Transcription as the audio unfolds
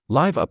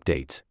Live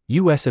updates: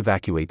 U.S.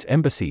 evacuates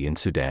embassy in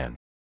Sudan.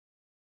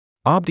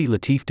 Abdi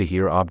Latif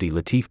Tahir,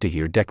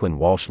 Declan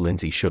Walsh,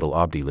 Lindsay Shuddle,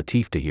 Abdi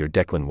Latif Tahir,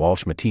 Declan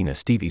Walsh, Matina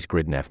Stevies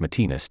Gridnef,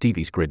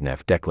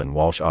 Declan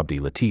Walsh, Abdi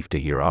Latif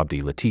Tahir,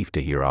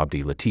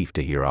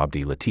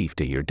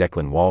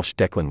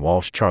 Declan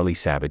Walsh, Charlie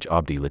Savage,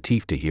 Abdi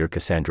Latif Tahir,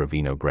 Cassandra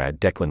Vinograd,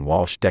 Declan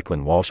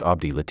Walsh,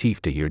 Abdi Latif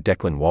Tahir,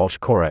 Declan Walsh,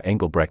 Cora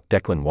Engelbrecht,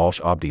 Declan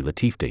Walsh, Abdi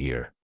Latif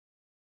Tahir.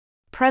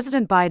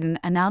 President Biden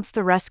announced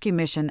the rescue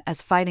mission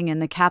as fighting in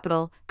the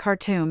capital,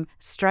 Khartoum,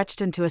 stretched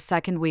into a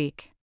second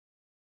week.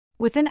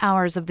 Within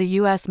hours of the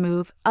U.S.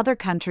 move, other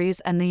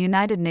countries and the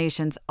United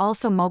Nations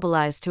also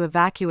mobilized to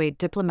evacuate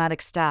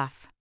diplomatic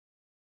staff.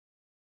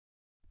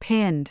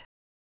 Pinned.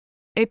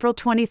 April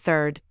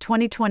 23,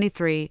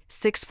 2023,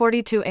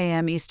 6:42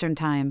 a.m. Eastern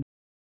Time.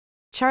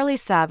 Charlie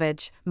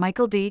Savage,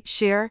 Michael D.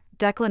 Shear,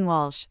 Declan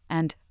Walsh,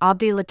 and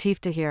Abdi Latif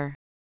Tahir.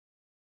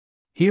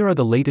 Here are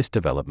the latest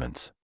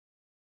developments.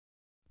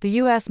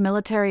 The U.S.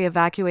 military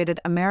evacuated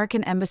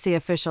American embassy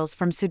officials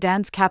from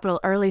Sudan's capital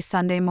early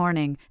Sunday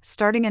morning,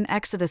 starting an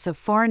exodus of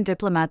foreign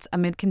diplomats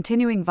amid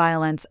continuing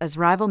violence as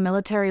rival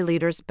military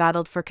leaders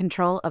battled for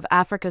control of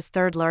Africa's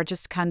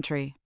third-largest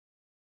country.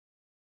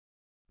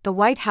 The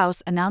White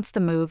House announced the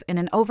move in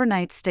an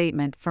overnight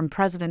statement from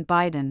President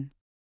Biden.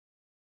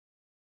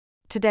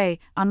 Today,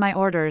 on my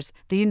orders,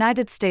 the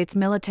United States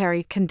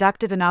military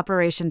conducted an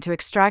operation to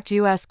extract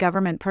U.S.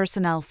 government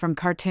personnel from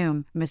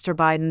Khartoum, Mr.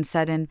 Biden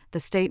said in the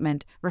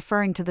statement,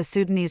 referring to the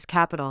Sudanese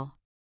capital.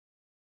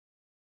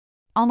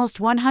 Almost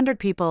 100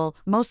 people,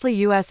 mostly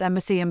U.S.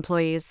 embassy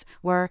employees,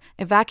 were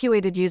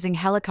evacuated using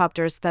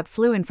helicopters that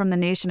flew in from the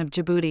nation of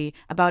Djibouti,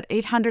 about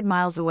 800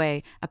 miles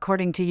away,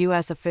 according to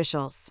U.S.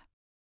 officials.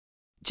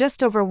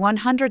 Just over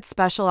 100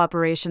 special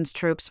operations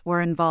troops were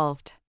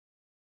involved.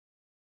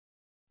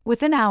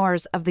 Within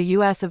hours of the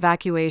U.S.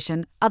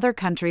 evacuation, other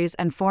countries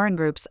and foreign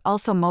groups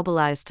also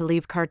mobilized to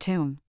leave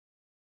Khartoum.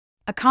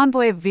 A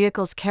convoy of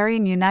vehicles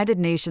carrying United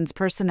Nations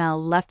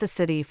personnel left the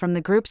city from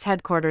the group's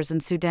headquarters in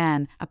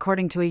Sudan,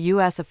 according to a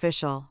U.S.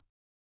 official.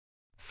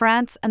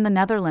 France and the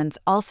Netherlands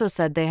also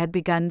said they had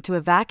begun to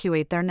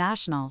evacuate their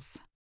nationals.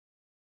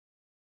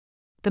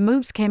 The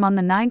moves came on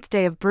the 9th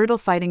day of brutal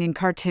fighting in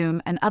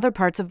Khartoum and other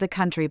parts of the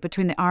country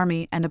between the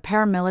army and a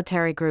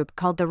paramilitary group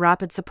called the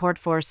Rapid Support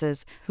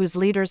Forces, whose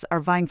leaders are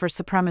vying for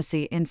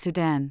supremacy in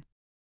Sudan.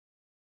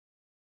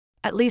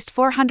 At least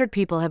 400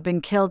 people have been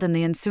killed in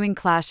the ensuing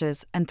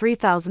clashes and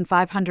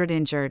 3,500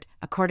 injured,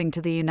 according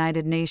to the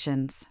United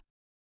Nations.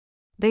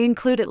 They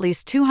include at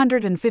least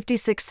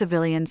 256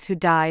 civilians who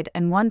died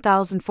and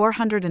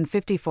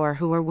 1,454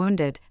 who were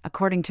wounded,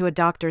 according to a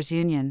doctors'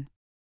 union.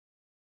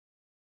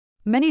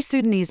 Many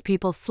Sudanese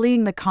people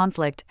fleeing the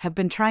conflict have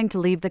been trying to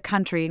leave the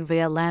country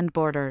via land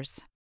borders.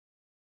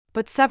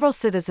 But several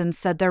citizens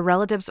said their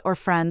relatives or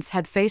friends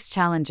had faced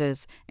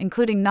challenges,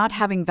 including not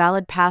having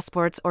valid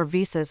passports or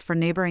visas for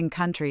neighboring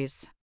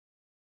countries.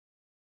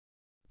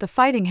 The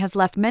fighting has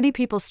left many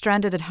people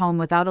stranded at home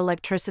without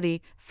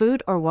electricity,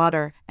 food or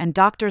water, and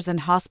doctors and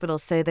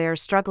hospitals say they are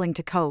struggling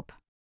to cope.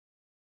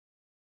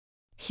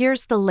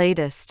 Here's the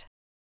latest.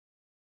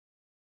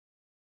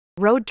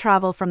 Road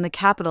travel from the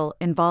capital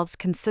involves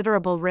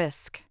considerable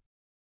risk.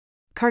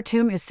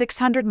 Khartoum is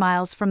 600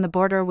 miles from the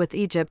border with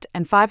Egypt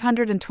and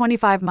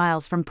 525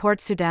 miles from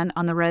Port Sudan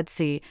on the Red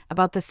Sea,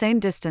 about the same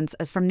distance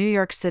as from New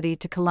York City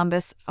to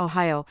Columbus,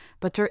 Ohio,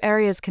 but through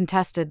areas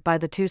contested by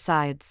the two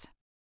sides.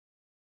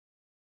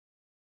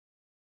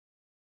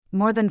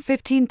 More than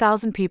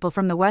 15,000 people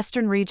from the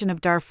western region of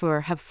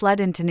Darfur have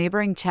fled into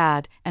neighboring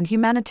Chad, and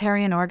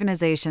humanitarian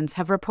organizations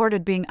have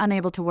reported being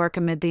unable to work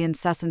amid the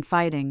incessant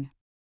fighting.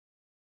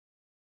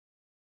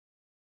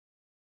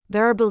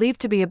 There are believed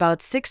to be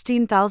about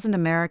 16,000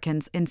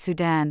 Americans in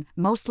Sudan,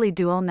 mostly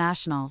dual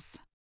nationals.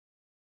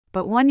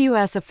 But one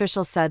U.S.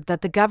 official said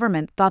that the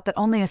government thought that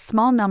only a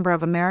small number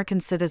of American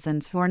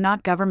citizens who are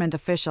not government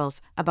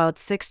officials, about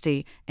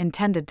 60,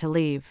 intended to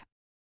leave.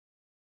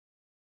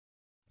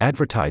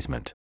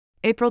 Advertisement.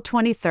 April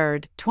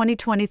 23,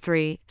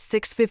 2023,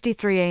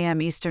 6:53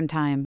 a.m. Eastern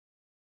Time.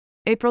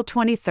 April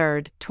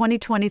 23,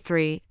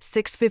 2023,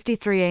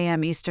 6:53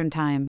 a.m. Eastern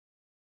Time.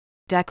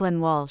 Declan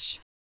Walsh.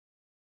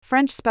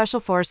 French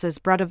special forces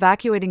brought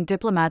evacuating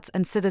diplomats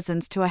and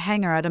citizens to a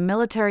hangar at a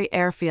military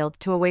airfield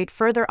to await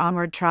further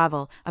onward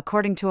travel,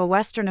 according to a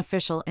Western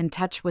official in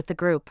touch with the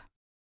group.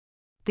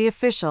 The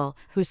official,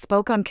 who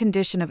spoke on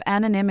condition of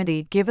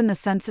anonymity given the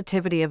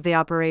sensitivity of the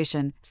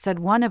operation, said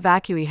one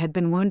evacuee had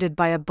been wounded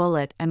by a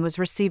bullet and was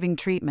receiving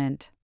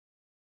treatment.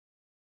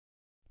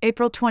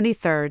 April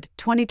 23,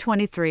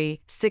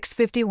 2023,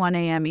 6:51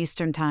 a.m.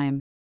 Eastern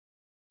Time.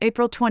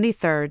 April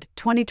 23,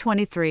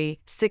 2023,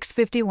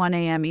 6:51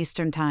 a.m.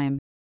 Eastern Time.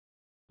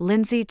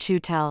 Lindsay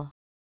Chutel.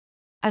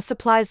 As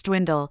supplies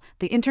dwindle,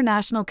 the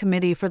International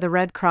Committee for the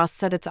Red Cross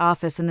set its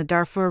office in the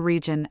Darfur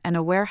region and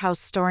a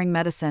warehouse storing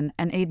medicine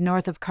and aid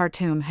north of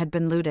Khartoum had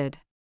been looted.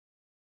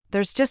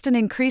 There's just an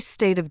increased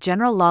state of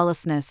general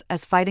lawlessness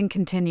as fighting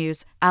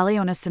continues,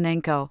 Aliona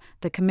Sinenko,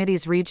 the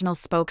committee's regional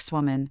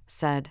spokeswoman,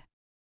 said.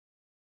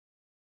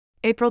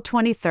 April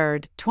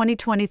 23,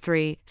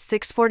 2023,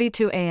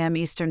 6:42 a.m.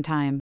 Eastern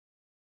Time.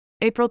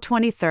 April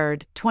 23,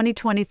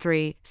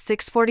 2023,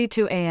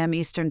 6:42 a.m.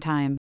 Eastern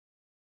Time.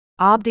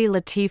 Abdi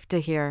Latif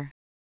Dahir.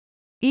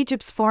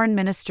 Egypt's foreign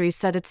ministry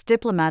said its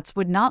diplomats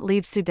would not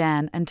leave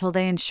Sudan until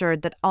they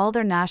ensured that all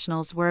their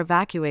nationals were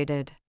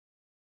evacuated.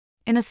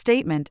 In a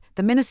statement,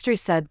 the ministry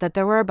said that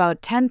there were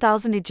about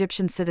 10,000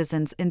 Egyptian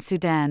citizens in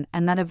Sudan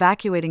and that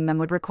evacuating them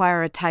would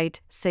require a tight,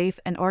 safe,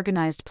 and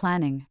organized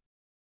planning.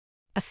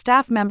 A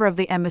staff member of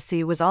the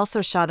embassy was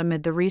also shot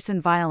amid the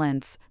recent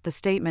violence, the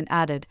statement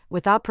added,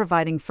 without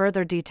providing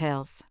further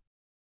details.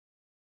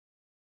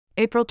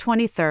 April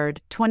 23,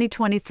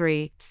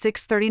 2023,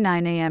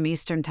 6:39 a.m.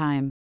 Eastern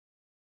Time.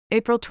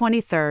 April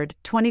 23,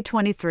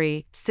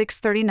 2023,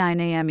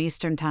 6:39 a.m.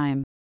 Eastern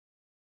Time.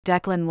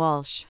 Declan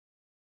Walsh.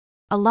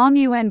 A long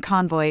UN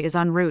convoy is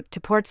en route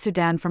to Port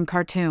Sudan from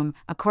Khartoum,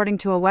 according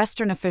to a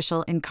Western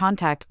official in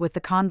contact with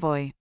the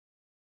convoy.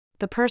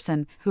 The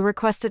person, who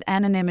requested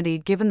anonymity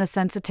given the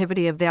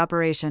sensitivity of the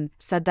operation,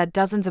 said that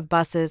dozens of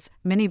buses,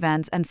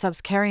 minivans and subs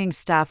carrying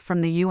staff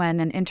from the UN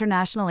and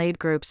international aid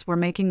groups were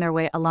making their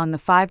way along the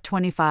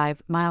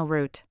 525-mile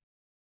route.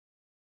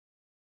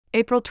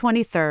 April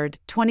 23,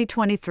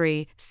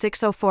 2023,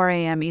 6:04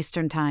 a.m.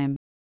 Eastern Time.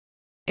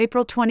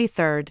 April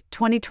 23,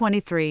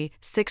 2023,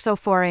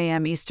 6:04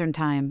 a.m. Eastern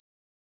Time.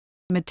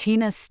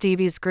 Martina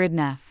Steves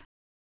Gridneff.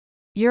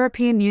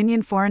 European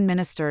Union foreign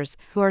ministers,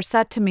 who are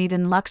set to meet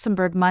in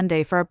Luxembourg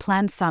Monday for a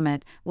planned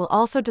summit, will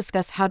also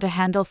discuss how to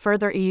handle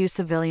further EU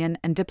civilian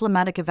and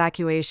diplomatic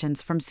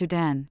evacuations from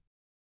Sudan.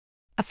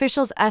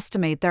 Officials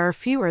estimate there are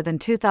fewer than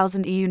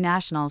 2,000 EU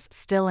nationals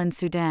still in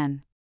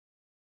Sudan.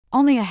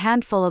 Only a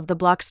handful of the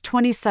bloc's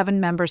 27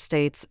 member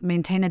states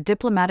maintain a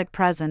diplomatic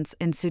presence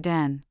in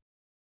Sudan.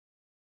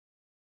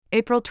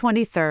 April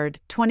 23,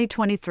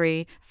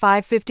 2023,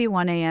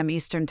 5:51 a.m.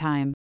 Eastern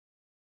Time.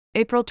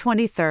 April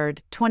 23,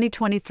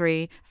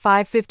 2023,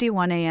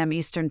 5:51 a.m.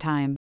 Eastern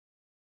Time.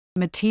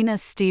 Martina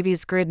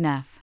Steves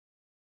Gridneff.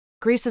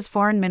 Greece's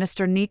Foreign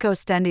Minister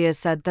Nikos Stendias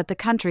said that the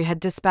country had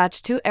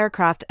dispatched 2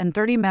 aircraft and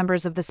 30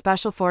 members of the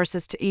special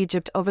forces to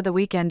Egypt over the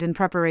weekend in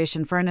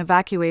preparation for an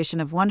evacuation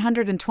of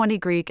 120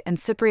 Greek and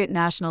Cypriot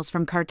nationals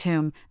from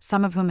Khartoum,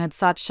 some of whom had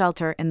sought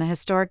shelter in the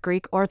historic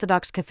Greek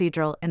Orthodox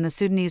Cathedral in the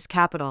Sudanese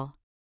capital.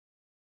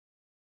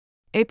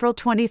 April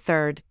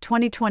 23,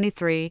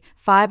 2023,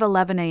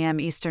 5:11 a.m.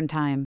 Eastern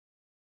Time.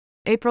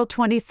 April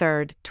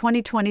 23,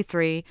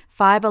 2023,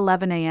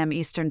 5:11 a.m.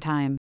 Eastern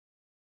Time.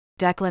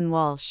 Declan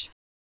Walsh.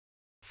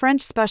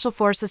 French Special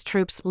Forces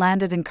troops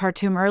landed in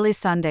Khartoum early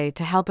Sunday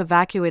to help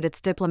evacuate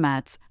its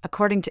diplomats,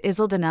 according to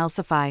Isilden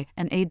El-Safai,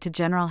 an aide to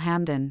General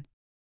Hamdan.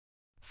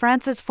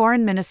 France's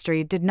foreign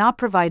ministry did not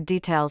provide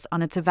details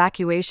on its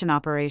evacuation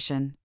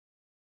operation.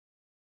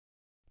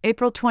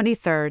 April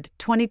 23,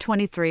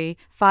 2023,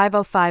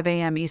 5:05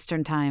 a.m.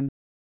 Eastern Time.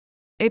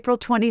 April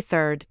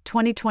 23,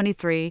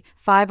 2023,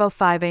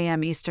 5:05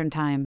 a.m. Eastern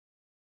Time.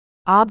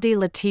 Abdi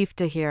Latif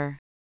Dahir.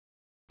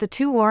 The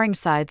two warring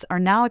sides are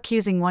now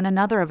accusing one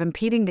another of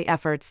impeding the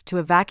efforts to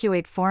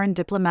evacuate foreign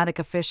diplomatic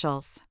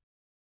officials.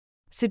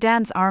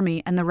 Sudan's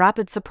army and the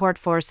Rapid Support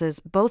Forces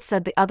both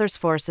said the other's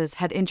forces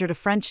had injured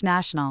a French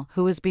national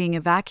who was being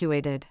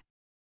evacuated.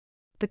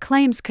 The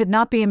claims could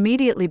not be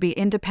immediately be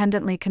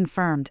independently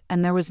confirmed,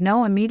 and there was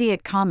no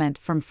immediate comment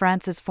from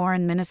France's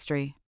foreign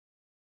ministry.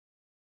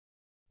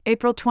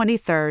 April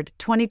 23,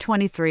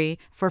 2023,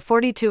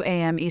 4:42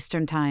 a.m.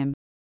 Eastern Time.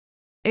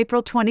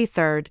 April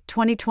 23,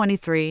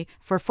 2023,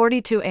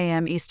 4:42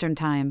 a.m. Eastern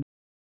Time.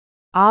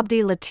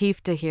 Abdi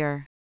Latif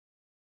Dahir.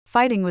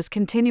 Fighting was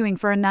continuing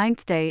for a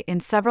 9th day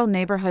in several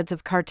neighborhoods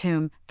of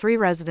Khartoum, 3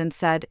 residents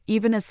said,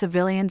 even as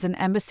civilians and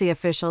embassy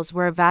officials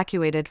were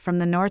evacuated from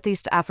the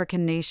Northeast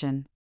African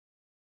nation.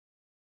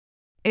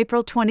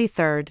 April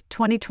 23,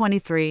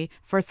 2023,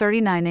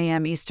 4:39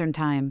 a.m. Eastern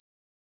Time.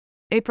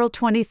 April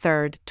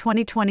 23,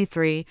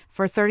 2023,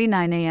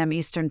 4:39 a.m.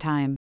 Eastern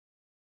Time.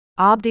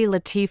 Abdi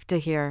Latif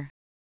Dahir.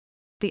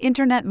 The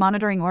Internet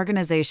Monitoring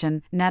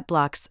Organization,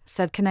 NetBlocks,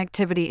 said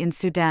connectivity in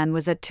Sudan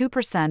was at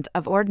 2%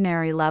 of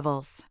ordinary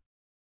levels.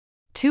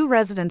 2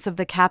 residents of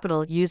the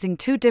capital using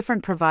 2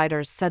 different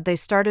providers said they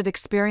started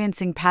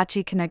experiencing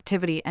patchy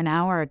connectivity an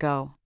hour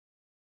ago.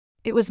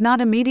 It was not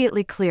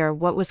immediately clear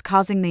what was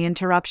causing the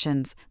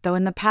interruptions, though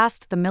in the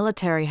past the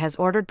military has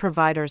ordered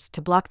providers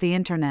to block the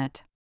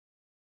internet.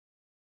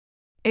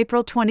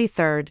 April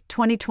 23,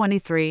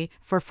 2023,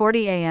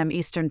 4:40 a.m.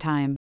 Eastern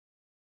Time.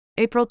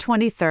 April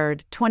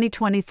 23,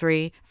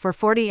 2023,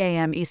 4:40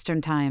 a.m.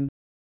 Eastern Time.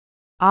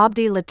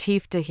 Abdi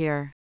Latif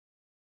Dahir.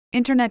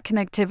 Internet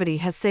connectivity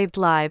has saved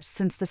lives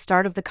since the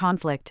start of the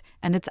conflict,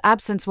 and its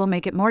absence will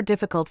make it more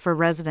difficult for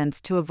residents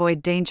to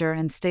avoid danger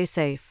and stay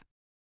safe.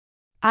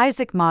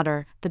 Isaac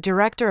Motter, the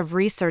director of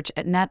research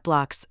at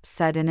NetBlocks,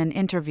 said in an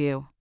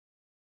interview.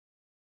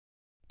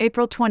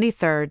 April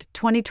 23,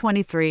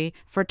 2023,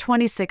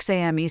 4:26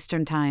 a.m.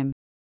 Eastern Time.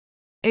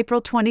 April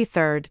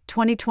 23,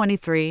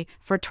 2023,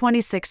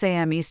 4:26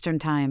 a.m. Eastern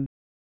Time.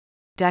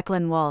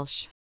 Declan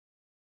Walsh.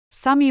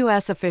 Some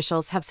U.S.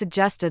 officials have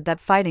suggested that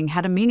fighting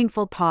had a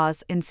meaningful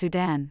pause in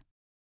Sudan.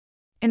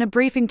 In a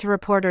briefing to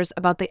reporters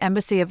about the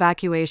embassy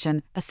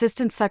evacuation,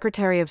 Assistant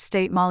Secretary of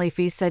State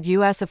Malifi said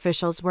U.S.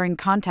 officials were in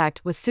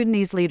contact with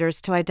Sudanese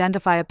leaders to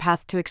identify a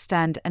path to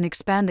extend and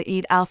expand the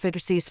Eid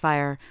al-Fitr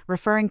ceasefire,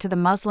 referring to the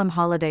Muslim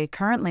holiday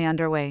currently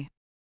underway.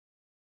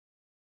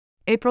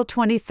 April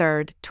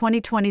 23,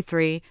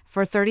 2023,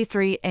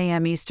 4:33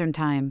 a.m. Eastern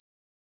Time.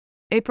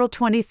 April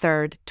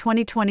 23,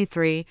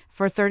 2023,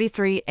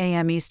 4:33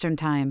 a.m. Eastern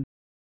Time.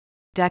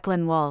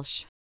 Declan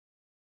Walsh.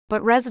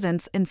 But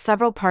residents in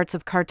several parts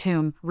of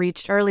Khartoum,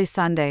 reached early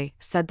Sunday,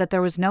 said that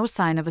there was no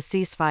sign of a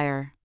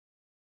ceasefire.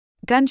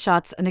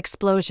 Gunshots and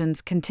explosions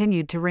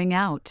continued to ring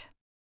out.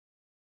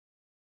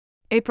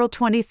 April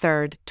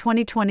 23,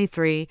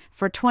 2023,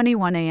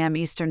 4:21 a.m.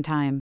 Eastern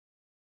Time.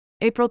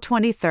 April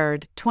 23,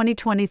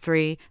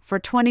 2023,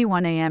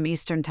 4:21 a.m.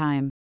 Eastern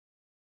Time.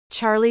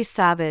 Charlie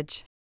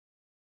Savage.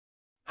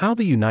 How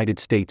the United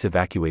States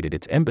evacuated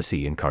its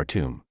embassy in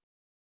Khartoum.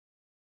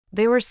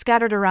 They were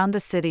scattered around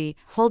the city,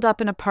 holed up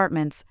in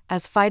apartments,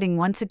 as fighting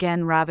once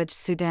again ravaged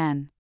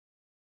Sudan.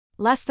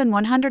 Less than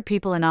 100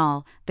 people in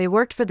all, they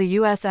worked for the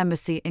U.S.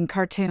 Embassy in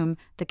Khartoum,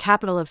 the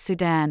capital of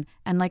Sudan,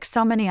 and like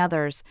so many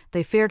others,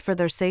 they feared for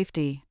their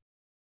safety.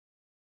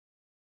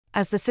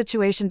 As the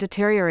situation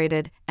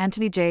deteriorated,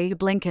 Antony J.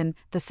 Blinken,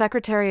 the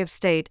Secretary of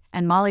State,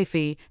 and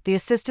Malifi, the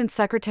Assistant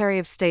Secretary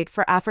of State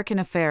for African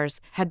Affairs,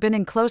 had been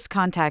in close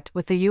contact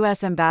with the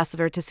U.S.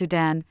 Ambassador to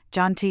Sudan,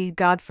 John T.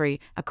 Godfrey,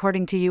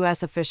 according to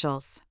U.S.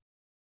 officials.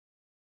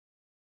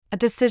 A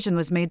decision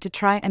was made to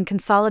try and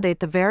consolidate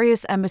the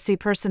various embassy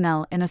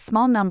personnel in a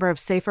small number of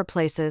safer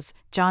places,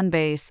 John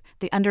Bass,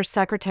 the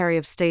Under-Secretary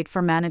of State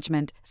for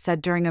Management,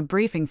 said during a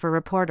briefing for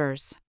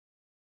reporters.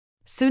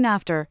 Soon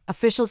after,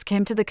 officials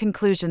came to the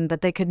conclusion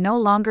that they could no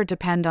longer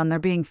depend on there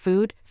being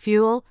food,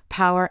 fuel,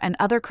 power, and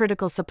other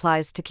critical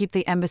supplies to keep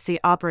the embassy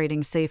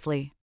operating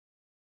safely.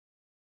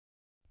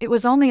 It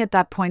was only at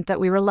that point that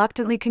we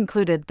reluctantly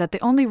concluded that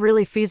the only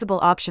really feasible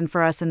option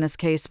for us in this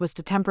case was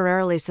to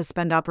temporarily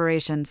suspend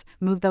operations,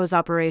 move those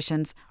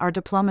operations, our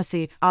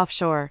diplomacy,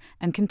 offshore,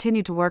 and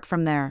continue to work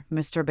from there,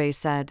 Mr. Bass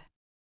said.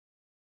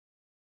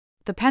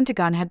 The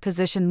Pentagon had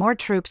positioned more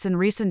troops in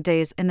recent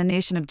days in the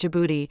nation of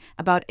Djibouti,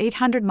 about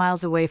 800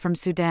 miles away from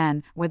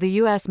Sudan, where the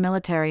U.S.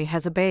 military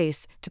has a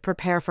base, to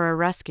prepare for a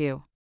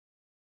rescue.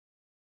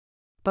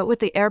 But with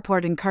the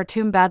airport in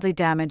Khartoum badly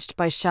damaged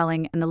by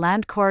shelling and the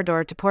land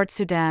corridor to Port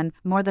Sudan,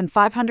 more than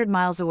 500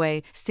 miles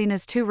away, seen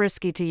as too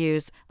risky to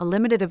use, a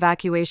limited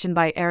evacuation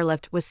by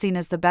airlift was seen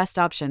as the best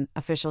option,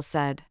 officials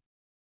said.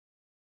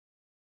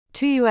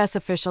 Two U.S.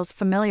 officials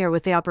familiar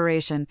with the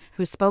operation,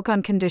 who spoke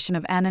on condition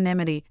of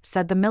anonymity,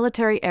 said the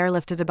military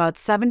airlifted about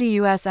 70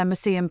 U.S.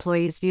 Embassy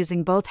employees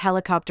using both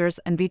helicopters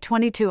and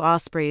V-22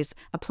 Ospreys,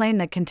 a plane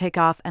that can take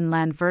off and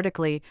land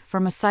vertically,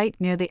 from a site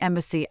near the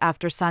embassy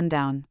after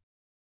sundown.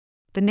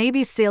 The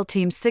Navy's SEAL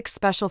Team 6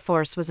 Special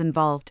Force was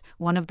involved,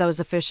 one of those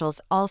officials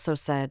also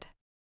said.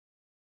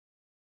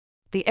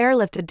 The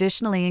airlift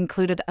additionally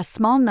included a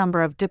small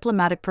number of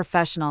diplomatic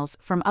professionals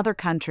from other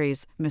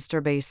countries,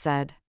 Mr. Bass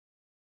said.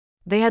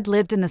 They had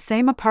lived in the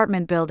same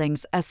apartment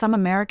buildings as some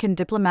American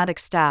diplomatic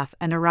staff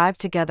and arrived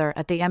together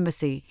at the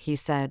embassy, he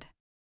said.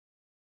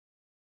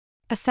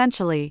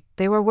 Essentially,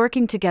 they were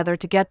working together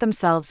to get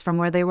themselves from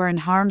where they were in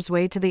harm's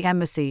way to the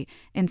embassy,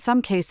 in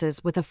some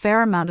cases with a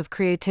fair amount of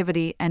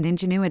creativity and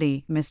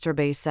ingenuity, Mr.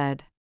 Bass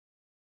said.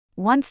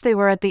 Once they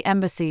were at the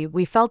embassy,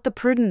 we felt the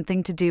prudent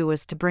thing to do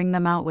was to bring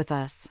them out with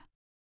us.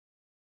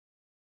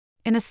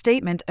 In a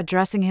statement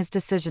addressing his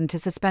decision to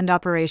suspend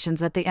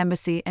operations at the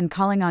embassy and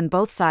calling on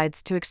both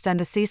sides to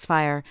extend a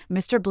ceasefire,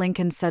 Mr.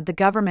 Blinken said the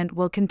government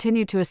will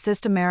continue to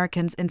assist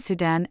Americans in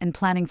Sudan in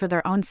planning for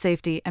their own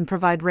safety and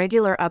provide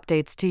regular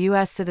updates to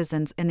U.S.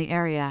 citizens in the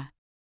area.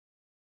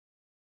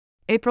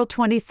 April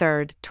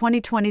 23,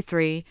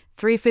 2023,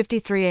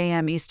 3:53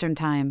 a.m. Eastern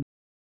Time.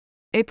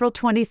 April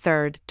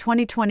 23,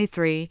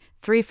 2023,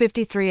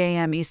 3:53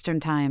 a.m.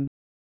 Eastern Time.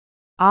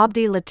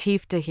 Abdi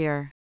Latif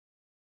Dahir.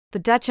 The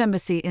Dutch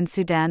embassy in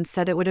Sudan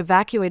said it would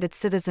evacuate its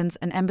citizens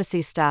and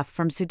embassy staff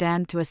from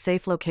Sudan to a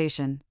safe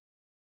location.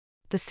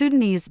 The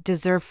Sudanese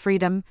deserve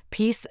freedom,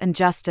 peace and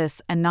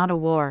justice and not a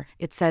war,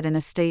 it said in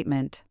a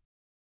statement.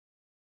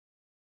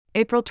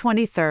 April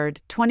 23,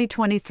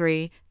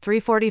 2023,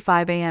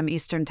 3:45 a.m.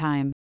 Eastern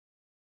Time.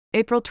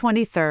 April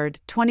 23,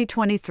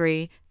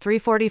 2023,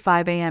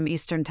 3:45 a.m.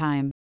 Eastern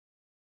Time.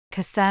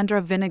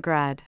 Cassandra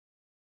Vinograd.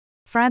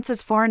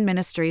 France's foreign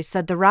ministry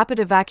said the rapid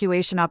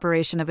evacuation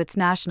operation of its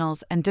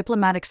nationals and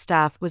diplomatic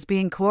staff was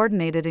being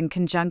coordinated in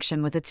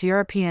conjunction with its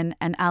European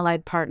and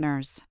allied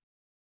partners.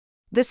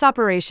 This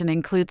operation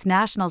includes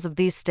nationals of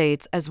these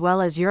states as well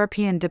as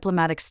European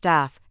diplomatic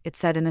staff, it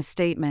said in a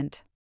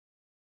statement.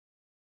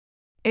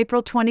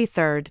 April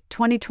 23,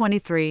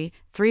 2023,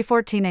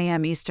 3:14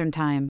 a.m. Eastern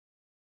Time.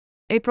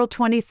 April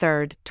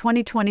 23,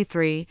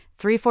 2023,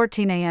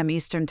 3:14 a.m.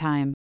 Eastern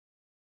Time.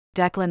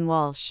 Declan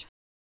Walsh.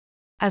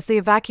 As the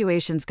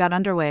evacuations got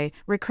underway,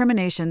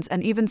 recriminations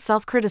and even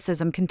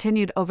self-criticism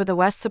continued over the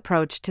West's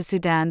approach to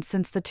Sudan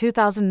since the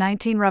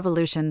 2019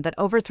 revolution that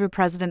overthrew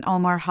President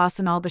Omar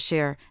Hassan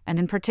al-Bashir, and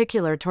in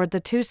particular toward the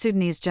two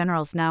Sudanese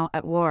generals now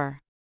at war.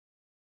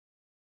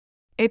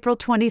 April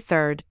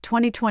 23,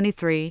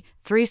 2023,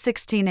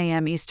 3:16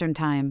 a.m. Eastern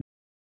Time.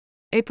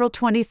 April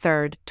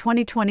 23,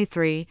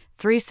 2023,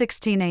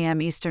 3:16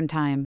 a.m. Eastern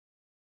Time.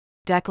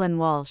 Declan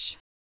Walsh.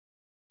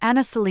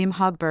 Anna Salim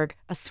Hogberg,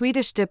 a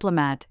Swedish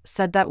diplomat,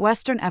 said that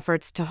Western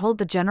efforts to hold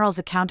the generals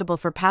accountable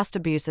for past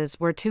abuses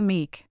were too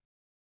meek.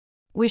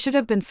 "We should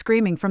have been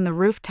screaming from the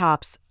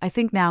rooftops, I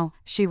think now,"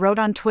 she wrote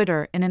on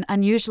Twitter in an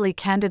unusually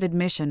candid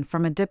admission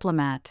from a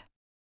diplomat.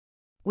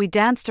 "We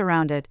danced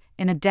around it,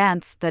 in a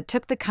dance that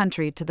took the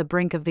country to the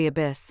brink of the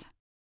abyss.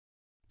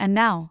 And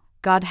now,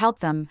 God help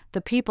them,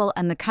 the people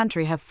and the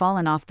country have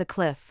fallen off the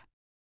cliff."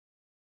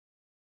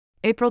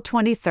 April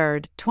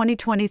 23,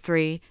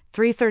 2023,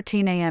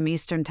 3:13 a.m.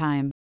 Eastern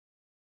Time.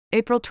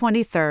 April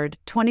 23,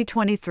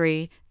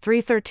 2023,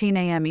 3:13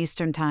 a.m.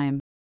 Eastern Time.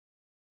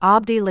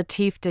 Abdi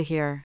Latif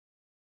Dahir.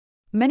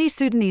 Many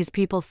Sudanese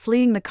people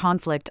fleeing the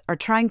conflict are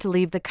trying to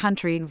leave the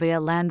country via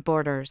land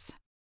borders.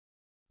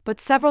 But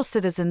several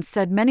citizens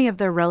said many of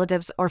their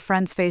relatives or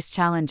friends face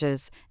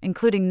challenges,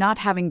 including not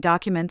having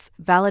documents,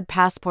 valid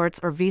passports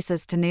or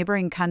visas to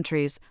neighboring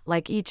countries,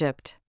 like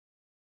Egypt.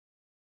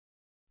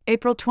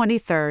 April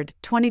 23,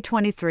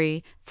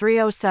 2023,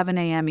 3:07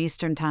 a.m.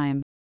 Eastern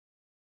Time.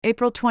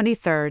 April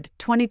 23,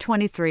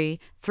 2023,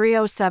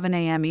 3:07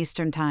 a.m.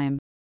 Eastern Time.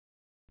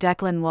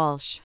 Declan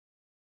Walsh.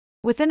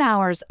 Within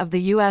hours of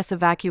the U.S.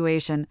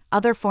 evacuation,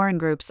 other foreign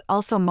groups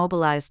also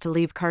mobilized to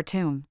leave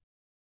Khartoum.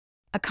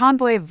 A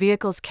convoy of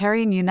vehicles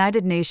carrying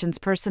United Nations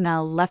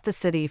personnel left the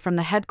city from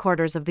the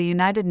headquarters of the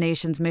United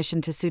Nations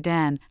mission to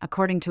Sudan,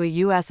 according to a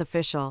U.S.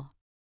 official.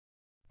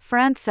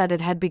 France said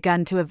it had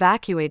begun to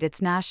evacuate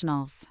its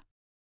nationals.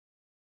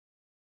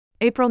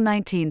 April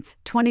 19,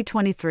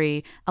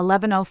 2023,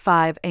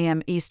 11:05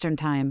 a.m. Eastern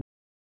Time.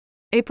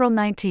 April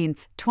 19,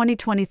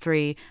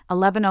 2023,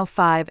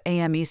 11:05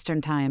 a.m.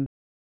 Eastern Time.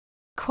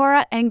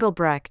 Cora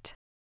Engelbrecht.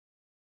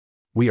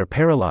 "We are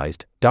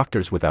paralyzed,"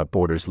 Doctors Without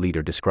Borders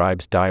leader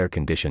describes dire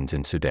conditions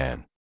in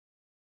Sudan.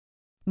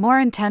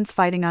 More intense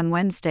fighting on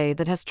Wednesday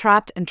that has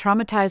trapped and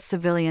traumatized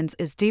civilians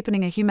is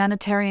deepening a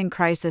humanitarian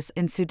crisis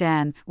in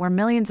Sudan, where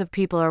millions of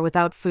people are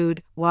without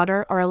food,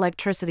 water, or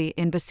electricity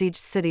in besieged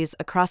cities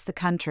across the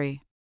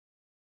country.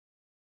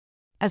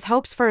 As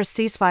hopes for a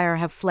ceasefire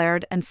have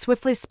flared and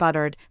swiftly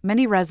sputtered,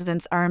 many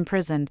residents are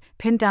imprisoned,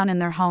 pinned down in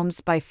their homes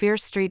by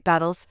fierce street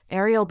battles,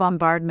 aerial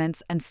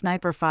bombardments, and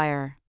sniper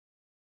fire.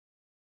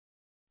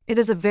 "It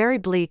is a very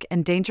bleak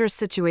and dangerous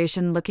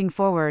situation looking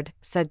forward,"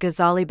 said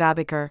Ghazali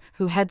Babakar,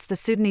 who heads the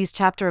Sudanese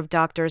chapter of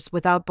Doctors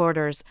Without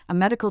Borders, a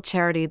medical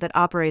charity that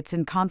operates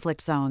in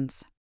conflict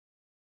zones.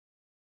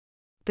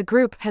 The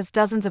group has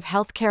dozens of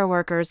healthcare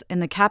workers in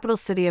the capital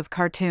city of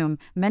Khartoum,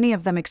 many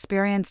of them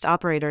experienced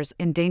operators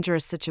in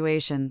dangerous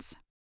situations.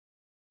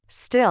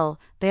 Still,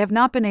 they have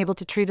not been able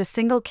to treat a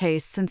single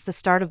case since the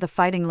start of the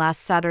fighting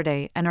last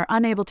Saturday and are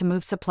unable to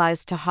move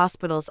supplies to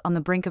hospitals on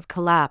the brink of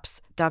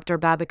collapse, Dr.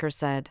 Babakar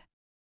said.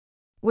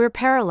 "We're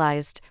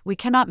paralyzed, we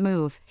cannot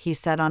move," he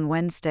said on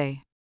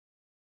Wednesday.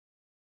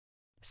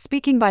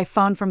 Speaking by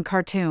phone from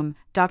Khartoum,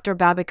 Dr.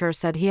 Babakar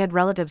said he had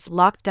relatives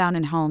locked down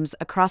in homes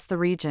across the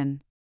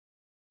region.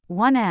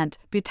 One aunt,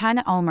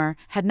 Butina Omer,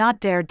 had not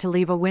dared to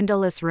leave a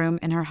windowless room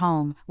in her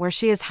home, where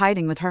she is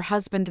hiding with her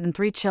husband and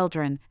 3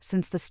 children,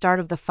 since the start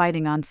of the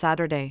fighting on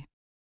Saturday.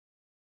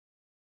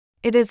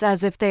 "It is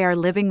as if they are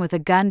living with a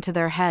gun to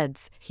their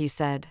heads," he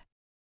said.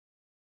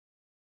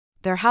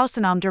 Their house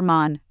in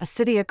Omdurman, a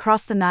city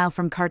across the Nile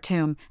from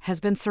Khartoum,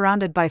 has been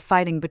surrounded by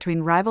fighting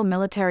between rival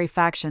military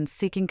factions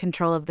seeking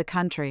control of the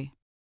country.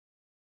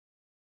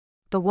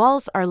 "The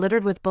walls are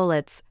littered with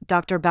bullets,"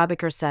 Dr.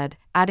 Babakar said,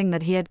 adding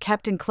that he had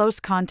kept in close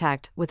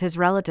contact with his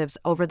relatives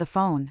over the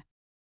phone.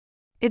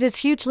 "It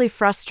is hugely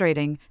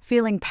frustrating,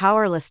 feeling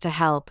powerless to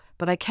help,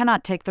 but I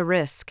cannot take the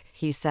risk,"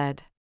 he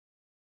said.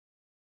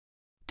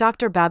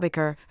 Dr.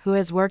 Babakar, who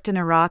has worked in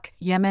Iraq,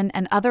 Yemen,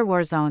 and other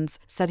war zones,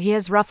 said he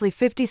has roughly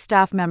 50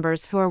 staff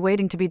members who are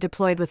waiting to be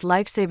deployed with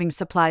life-saving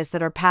supplies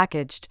that are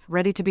packaged,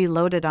 ready to be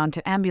loaded onto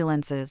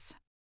ambulances.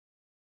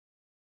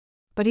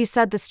 But he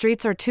said the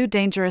streets are too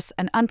dangerous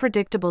and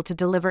unpredictable to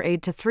deliver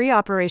aid to 3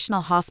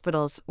 operational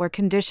hospitals where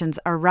conditions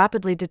are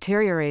rapidly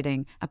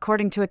deteriorating,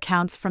 according to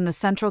accounts from the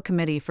Central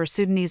Committee for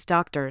Sudanese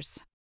Doctors.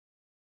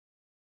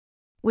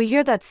 "We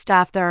hear that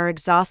staff there are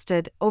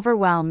exhausted,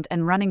 overwhelmed,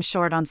 and running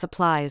short on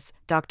supplies,"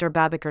 Dr.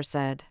 Babakar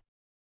said.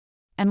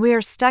 "And we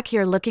are stuck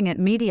here looking at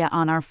media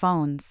on our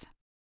phones."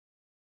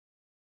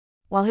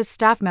 While his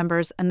staff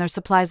members and their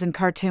supplies in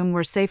Khartoum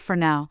were safe for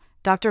now,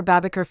 Dr.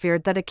 Babakar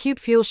feared that acute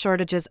fuel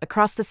shortages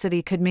across the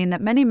city could mean that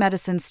many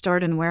medicines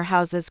stored in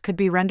warehouses could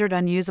be rendered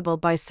unusable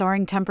by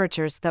soaring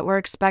temperatures that were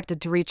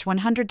expected to reach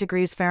 100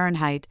 degrees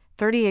Fahrenheit,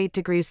 38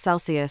 degrees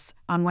Celsius,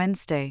 on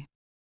Wednesday.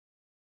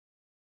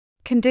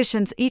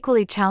 Conditions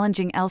equally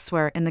challenging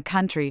elsewhere in the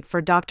country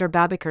for Dr.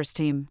 Babakar's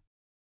team.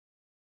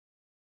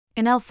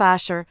 In El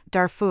Fasher,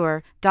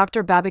 Darfur,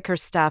 Dr.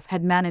 Babakar's staff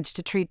had managed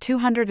to treat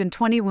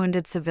 220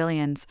 wounded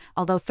civilians,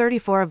 although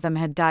 34 of them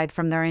had died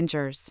from their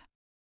injuries.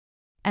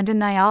 And in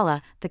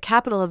Nyala, the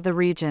capital of the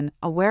region,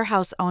 a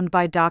warehouse owned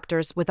by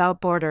Doctors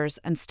Without Borders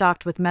and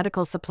stocked with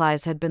medical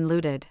supplies had been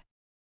looted.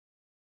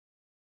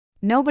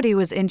 Nobody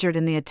was injured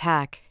in the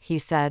attack, he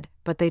said,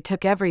 but they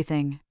took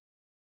everything.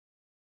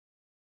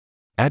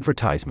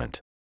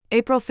 Advertisement.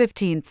 April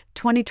 15,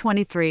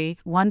 2023,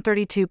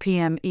 1:32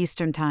 p.m.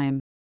 Eastern Time.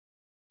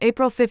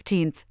 April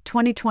 15,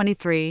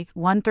 2023,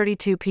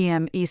 1:32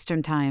 p.m.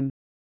 Eastern Time.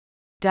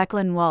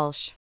 Declan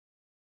Walsh.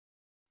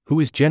 Who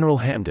is General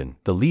Hamdan,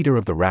 the leader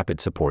of the Rapid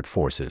Support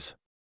Forces?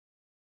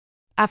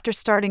 After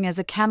starting as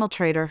a camel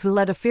trader who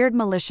led a feared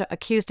militia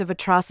accused of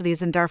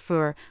atrocities in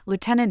Darfur,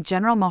 Lieutenant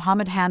General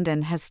Mohammed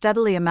Hamdan has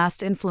steadily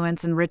amassed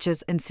influence and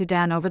riches in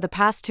Sudan over the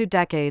past 2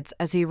 decades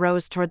as he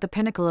rose toward the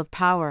pinnacle of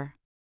power.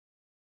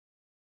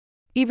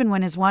 Even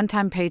when his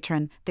one-time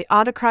patron, the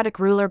autocratic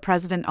ruler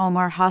President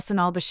Omar Hassan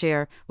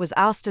al-Bashir, was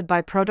ousted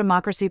by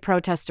pro-democracy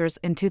protesters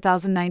in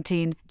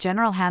 2019,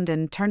 General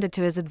Hamdan turned it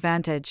to his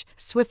advantage,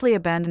 swiftly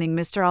abandoning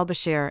Mr.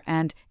 al-Bashir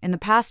and, in the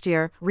past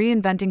year,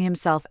 reinventing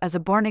himself as a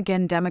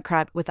born-again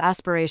Democrat with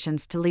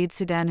aspirations to lead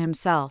Sudan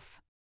himself.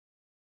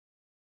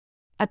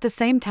 At the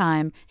same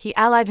time, he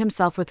allied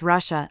himself with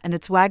Russia and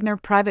its Wagner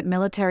private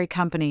military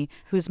company,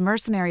 whose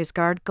mercenaries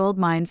guard gold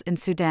mines in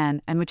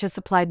Sudan and which has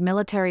supplied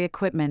military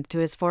equipment to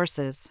his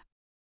forces.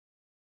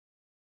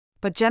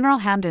 But General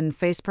Hamdan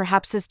faced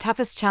perhaps his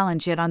toughest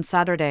challenge yet on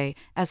Saturday,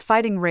 as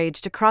fighting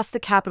raged across the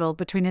capital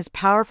between his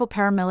powerful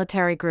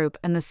paramilitary group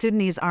and the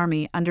Sudanese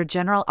army under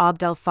General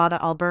Abdel Fattah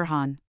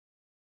al-Burhan.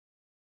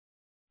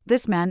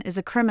 "This man is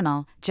a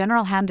criminal,"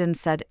 General Hamdan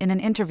said in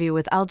an interview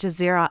with Al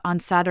Jazeera on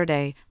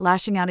Saturday,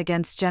 lashing out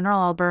against General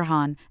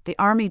al-Burhan, the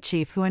army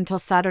chief who until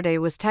Saturday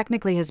was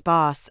technically his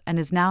boss and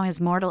is now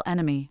his mortal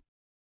enemy.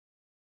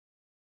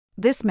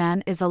 "This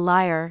man is a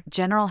liar,"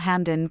 General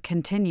Hamdan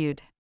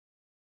continued.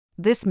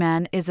 "This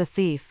man is a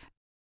thief.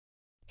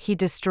 He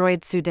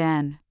destroyed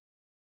Sudan."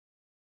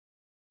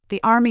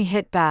 The army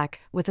hit back,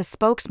 with a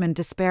spokesman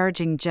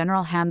disparaging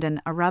General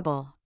Hamdan a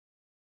rebel.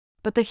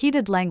 But the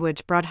heated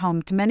language brought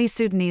home to many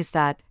Sudanese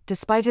that,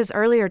 despite his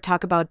earlier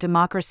talk about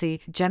democracy,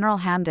 General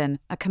Hamdan,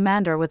 a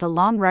commander with a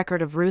long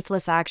record of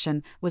ruthless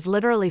action, was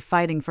literally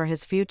fighting for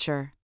his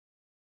future.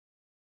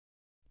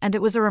 And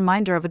it was a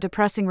reminder of a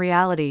depressing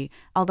reality.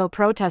 Although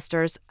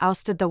protesters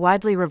ousted the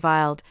widely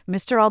reviled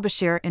Mr.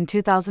 al-Bashir in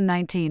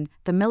 2019,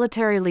 the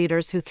military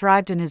leaders who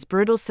thrived in his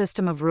brutal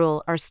system of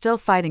rule are still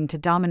fighting to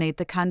dominate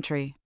the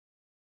country.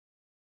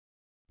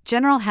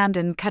 General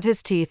Hamdan cut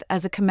his teeth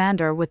as a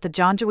commander with the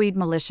Janjaweed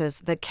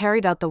militias that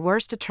carried out the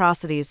worst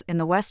atrocities in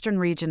the western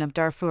region of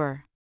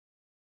Darfur.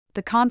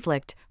 The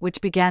conflict,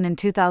 which began in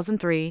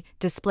 2003,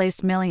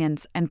 displaced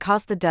millions and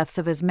caused the deaths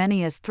of as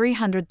many as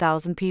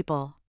 300,000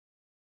 people.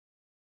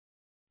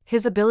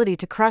 His ability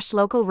to crush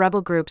local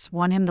rebel groups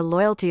won him the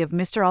loyalty of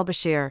Mr.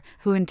 al-Bashir,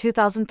 who in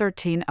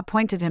 2013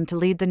 appointed him to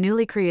lead the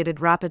newly created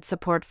Rapid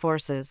Support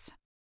Forces.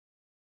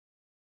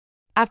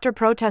 After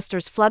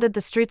protesters flooded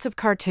the streets of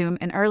Khartoum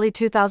in early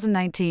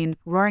 2019,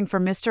 roaring for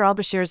Mr.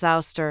 al-Bashir's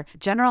ouster,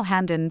 General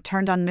Hamdan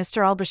turned on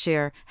Mr.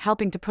 al-Bashir,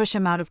 helping to push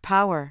him out of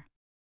power.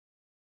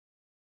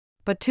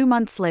 But 2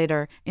 months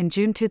later, in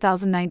June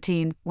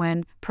 2019,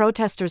 when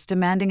protesters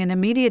demanding an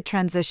immediate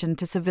transition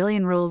to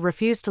civilian rule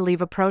refused to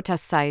leave a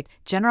protest site,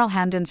 General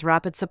Hamdan's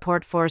Rapid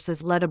Support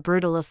Forces led a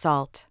brutal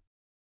assault.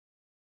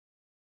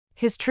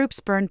 His troops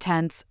burned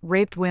tents,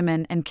 raped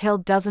women, and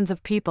killed dozens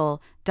of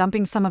people,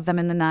 dumping some of them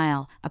in the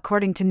Nile,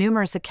 according to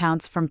numerous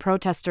accounts from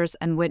protesters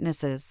and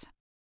witnesses.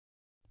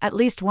 At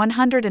least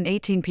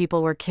 118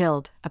 people were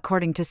killed,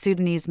 according to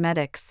Sudanese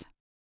medics.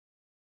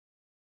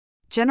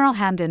 General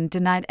Hamdan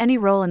denied any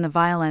role in the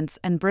violence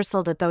and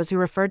bristled at those who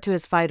referred to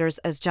his fighters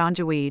as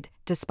Janjaweed,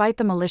 despite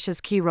the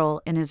militia's key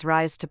role in his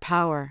rise to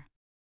power.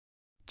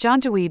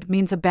 Janjaweed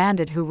means a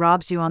bandit who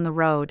robs you on the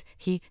road,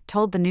 he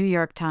told the New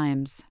York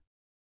Times.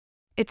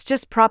 "It's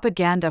just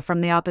propaganda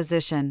from the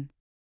opposition."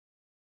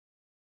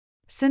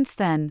 Since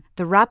then,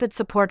 the Rapid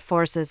Support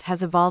Forces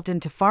has evolved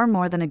into far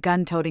more than a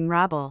gun-toting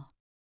rabble.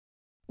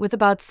 With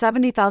about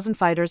 70,000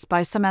 fighters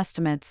by some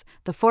estimates,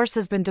 the force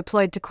has been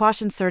deployed to quash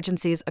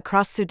insurgencies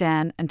across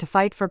Sudan and to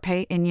fight for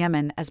pay in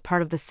Yemen as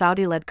part of the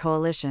Saudi-led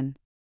coalition.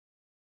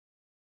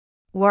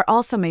 War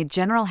also made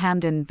General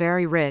Hamdan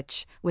very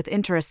rich, with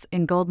interests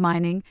in gold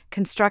mining,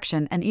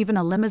 construction, and even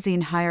a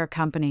limousine hire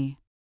company.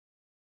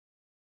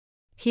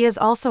 He has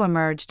also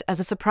emerged as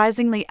a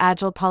surprisingly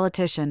agile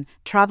politician,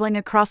 traveling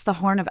across the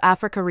Horn of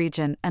Africa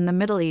region and the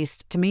Middle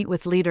East to meet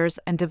with leaders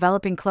and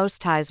developing close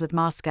ties with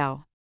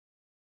Moscow.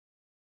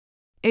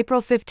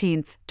 April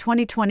 15,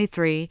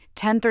 2023,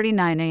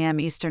 10:39 a.m.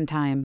 Eastern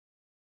Time.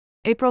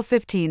 April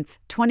 15,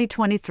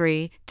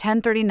 2023,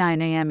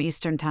 10:39 a.m.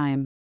 Eastern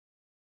Time.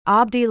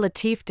 Abdi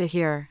Latif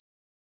Dahir.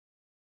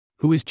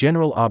 Who is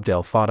General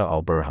Abdel Fattah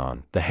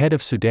al-Burhan, the head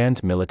of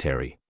Sudan's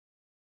military?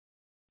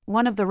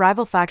 One of the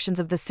rival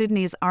factions of the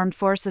Sudanese armed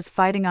forces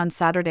fighting on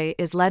Saturday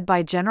is led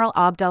by General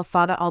Abdel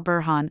Fattah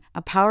al-Burhan,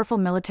 a powerful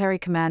military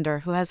commander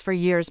who has for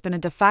years been a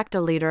de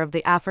facto leader of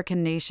the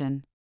African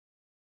nation.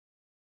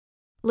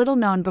 Little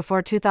known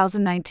before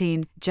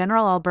 2019,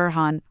 General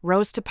al-Burhan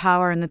rose to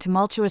power in the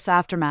tumultuous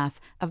aftermath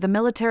of the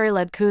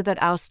military-led coup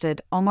that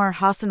ousted Omar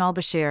Hassan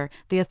al-Bashir,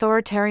 the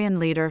authoritarian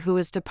leader who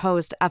was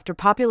deposed after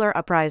popular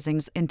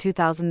uprisings in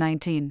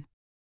 2019.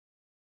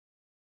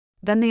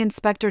 Then the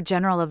Inspector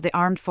General of the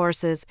Armed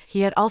Forces,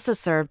 he had also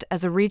served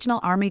as a regional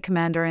army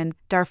commander in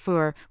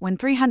Darfur when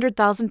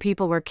 300,000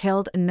 people were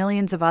killed and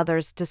millions of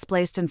others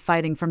displaced in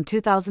fighting from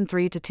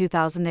 2003 to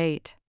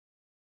 2008.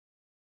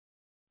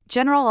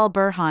 General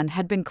al-Burhan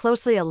had been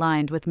closely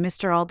aligned with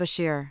Mr.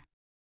 al-Bashir.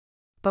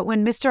 But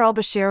when Mr.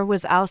 al-Bashir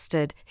was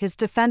ousted, his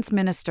defense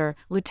minister,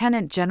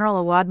 Lieutenant General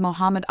Awad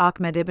Mohammed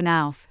Ahmed ibn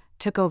Auf,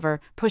 took over,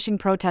 pushing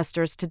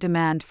protesters to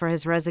demand for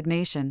his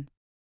resignation.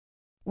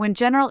 When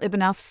General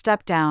Ibn Auf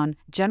stepped down,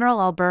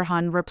 General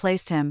al-Burhan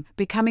replaced him,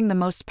 becoming the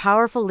most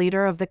powerful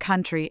leader of the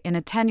country in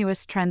a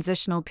tenuous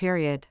transitional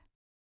period.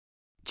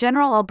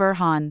 General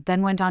al-Burhan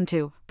then went on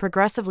to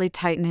progressively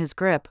tighten his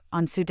grip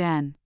on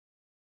Sudan.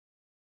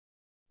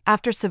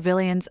 After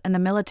civilians and the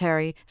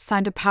military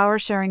signed a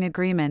power-sharing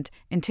agreement,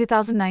 in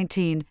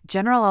 2019,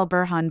 General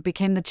al-Burhan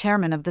became the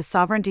chairman of the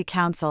Sovereignty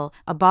Council,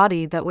 a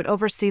body that would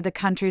oversee the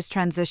country's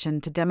transition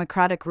to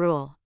democratic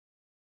rule.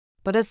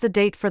 But as the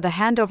date for the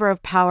handover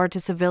of power to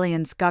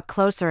civilians got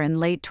closer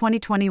in late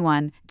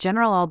 2021,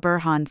 General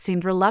al-Burhan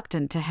seemed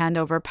reluctant to hand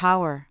over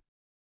power.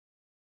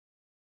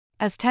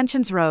 As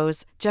tensions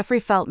rose, Jeffrey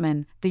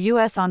Feltman, the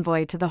U.S.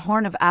 envoy to the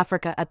Horn of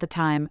Africa at the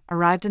time,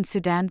 arrived in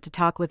Sudan to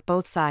talk with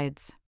both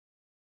sides.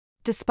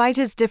 Despite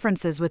his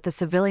differences with the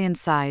civilian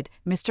side,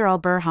 Mr.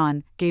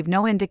 al-Burhan gave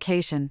no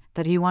indication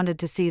that he wanted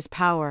to seize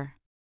power.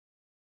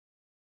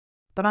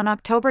 But on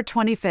October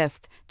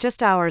 25,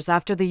 just hours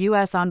after the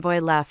U.S. envoy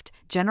left,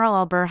 General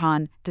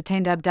al-Burhan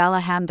detained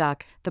Abdallah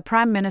Hamdok, the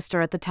prime minister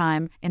at the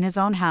time, in his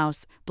own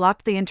house,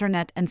 blocked the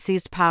internet and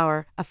seized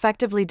power,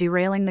 effectively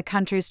derailing the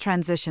country's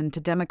transition to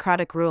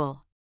democratic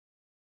rule.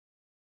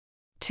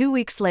 2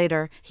 weeks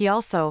later, he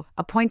also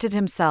appointed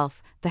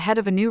himself the head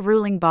of a new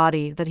ruling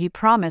body that he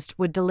promised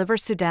would deliver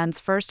Sudan's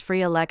first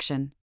free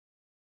election.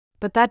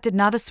 But that did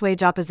not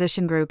assuage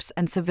opposition groups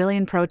and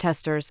civilian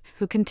protesters,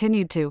 who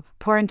continued to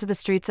pour into the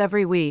streets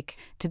every week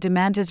to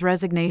demand his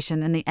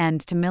resignation and the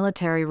end to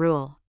military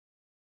rule.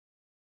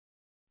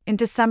 In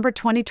December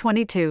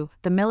 2022,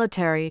 the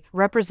military,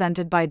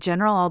 represented by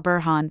General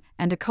al-Burhan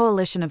and a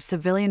coalition of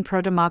civilian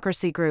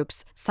pro-democracy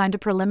groups, signed a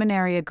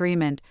preliminary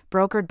agreement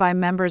brokered by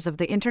members of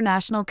the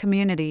international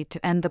community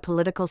to end the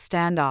political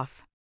standoff.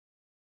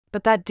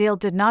 But that deal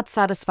did not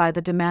satisfy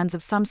the demands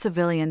of some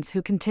civilians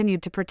who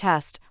continued to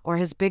protest, or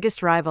his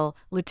biggest rival,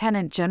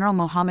 Lieutenant General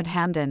Mohammed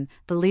Hamdan,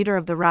 the leader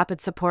of the Rapid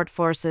Support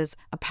Forces,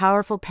 a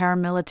powerful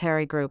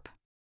paramilitary group.